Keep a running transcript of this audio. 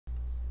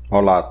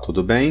Olá,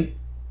 tudo bem?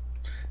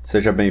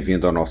 Seja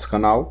bem-vindo ao nosso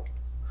canal.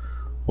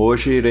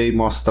 Hoje irei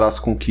mostrar as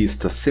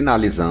conquistas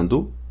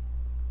Sinalizando,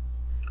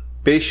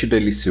 Peixe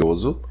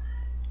Delicioso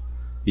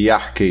e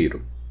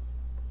Arqueiro.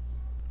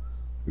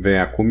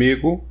 Venha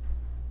comigo,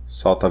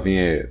 solta a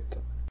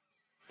vinheta.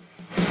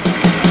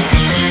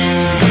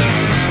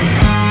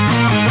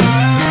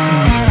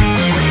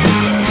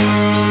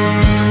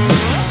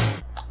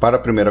 Para a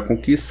primeira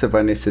conquista, você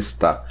vai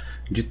necessitar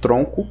de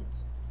tronco.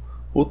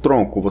 O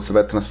tronco você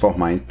vai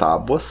transformar em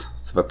tábuas,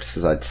 você vai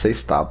precisar de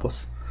 6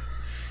 tábuas.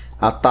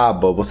 A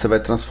tábua você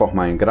vai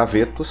transformar em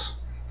gravetos.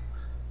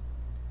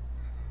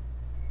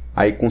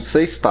 Aí com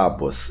 6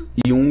 tábuas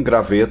e um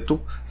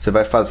graveto, você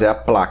vai fazer a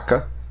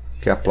placa,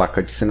 que é a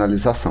placa de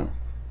sinalização.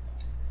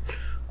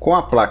 Com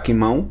a placa em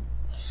mão,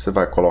 você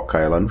vai colocar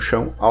ela no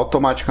chão,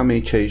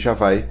 automaticamente aí já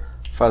vai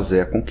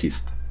fazer a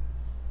conquista.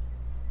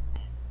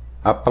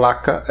 A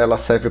placa ela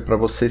serve para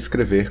você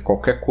escrever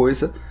qualquer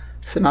coisa,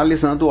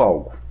 sinalizando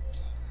algo.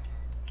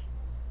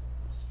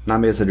 Na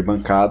mesa de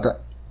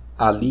bancada,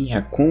 a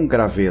linha com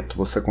graveto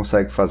você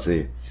consegue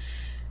fazer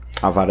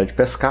a vara de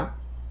pescar.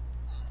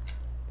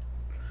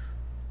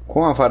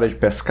 Com a vara de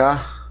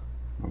pescar,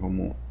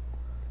 vamos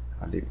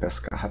ali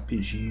pescar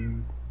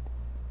rapidinho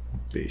um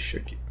peixe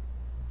aqui.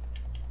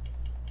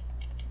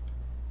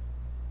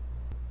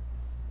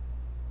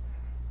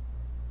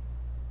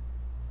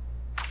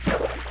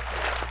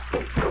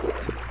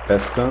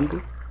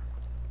 Pescando,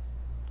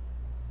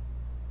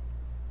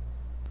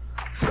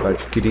 você vai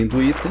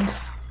adquirindo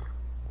itens.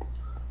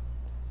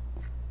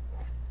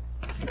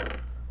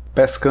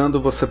 Pescando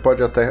você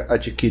pode até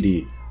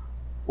adquirir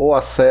ou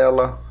a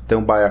sela, tem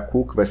um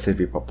baiacu que vai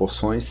servir para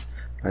porções,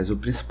 mas o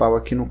principal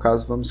aqui no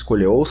caso vamos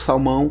escolher ou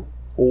salmão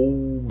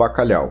ou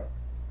bacalhau.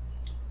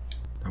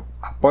 Então,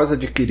 após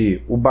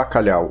adquirir o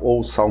bacalhau ou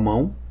o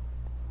salmão,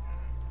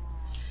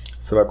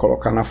 você vai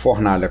colocar na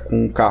fornalha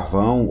com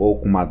carvão ou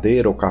com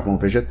madeira ou carvão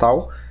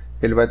vegetal.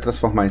 Ele vai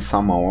transformar em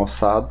salmão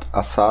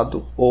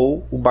assado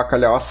ou o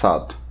bacalhau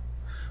assado.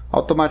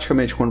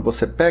 Automaticamente, quando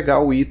você pegar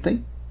o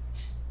item,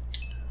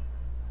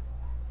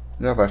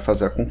 já vai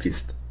fazer a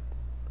conquista.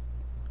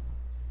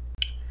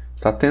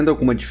 Tá tendo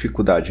alguma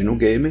dificuldade no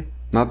game?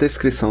 Na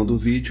descrição do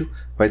vídeo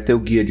vai ter o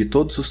guia de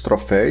todos os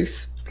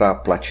troféus para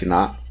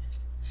platinar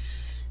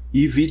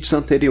e vídeos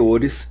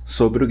anteriores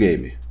sobre o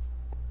game.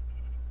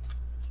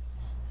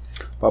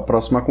 Para a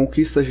próxima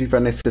conquista a gente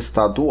vai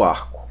necessitar do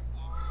arco.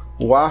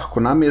 O arco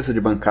na mesa de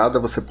bancada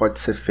você pode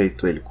ser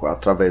feito ele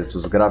através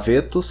dos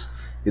gravetos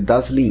e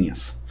das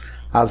linhas.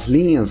 As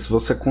linhas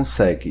você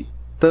consegue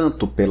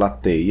tanto pela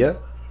teia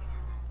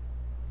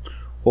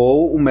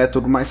ou o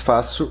método mais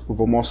fácil, eu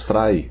vou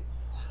mostrar aí,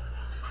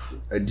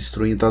 é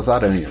destruindo as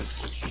aranhas.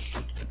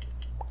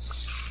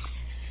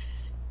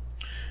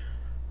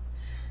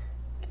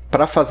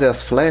 Para fazer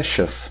as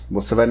flechas,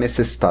 você vai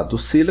necessitar do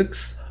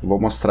sílex. Vou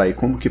mostrar aí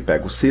como que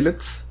pega o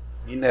sílex,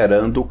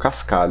 minerando o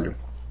cascalho.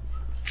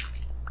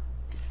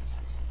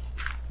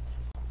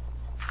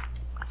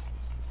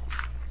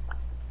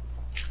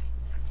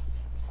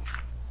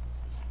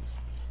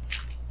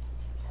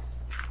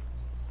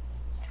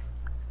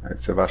 Aí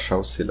você vai achar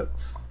o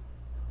sílex.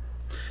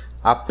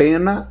 A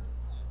pena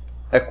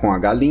é com a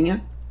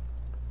galinha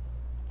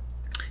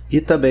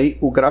e também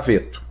o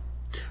graveto.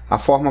 A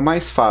forma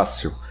mais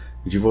fácil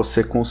de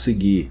você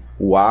conseguir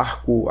o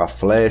arco, a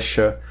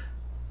flecha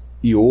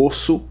e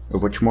osso, eu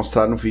vou te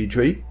mostrar no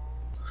vídeo aí,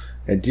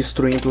 é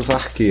destruindo os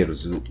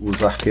arqueiros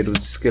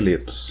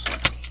esqueletos.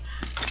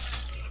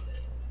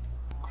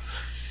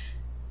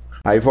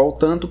 Aí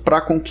voltando para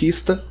a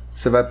conquista,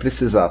 você vai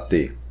precisar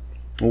ter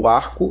o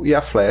arco e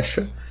a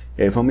flecha.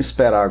 E aí vamos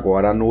esperar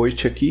agora a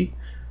noite aqui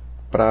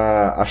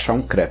para achar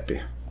um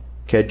creeper,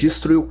 que é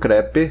destruir o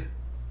creeper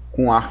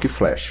com arco e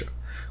flecha.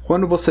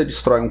 Quando você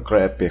destrói um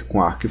creeper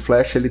com arco e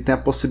flecha, ele tem a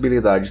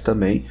possibilidade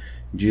também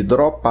de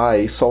dropar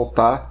e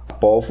soltar a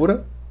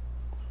pólvora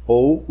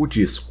ou o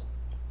disco.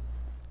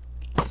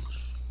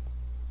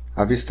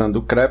 Avistando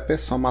o creeper, é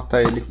só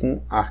matar ele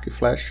com arco e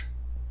flecha.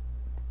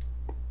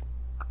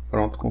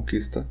 Pronto,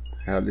 conquista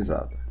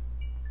realizada.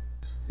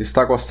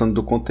 Está gostando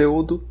do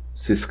conteúdo?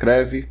 Se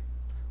inscreve,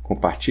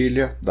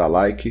 compartilha, dá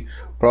like.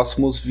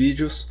 Próximos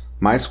vídeos,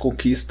 mais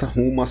conquista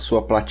rumo à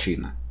sua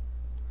platina.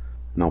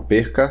 Não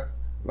perca,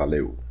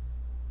 valeu!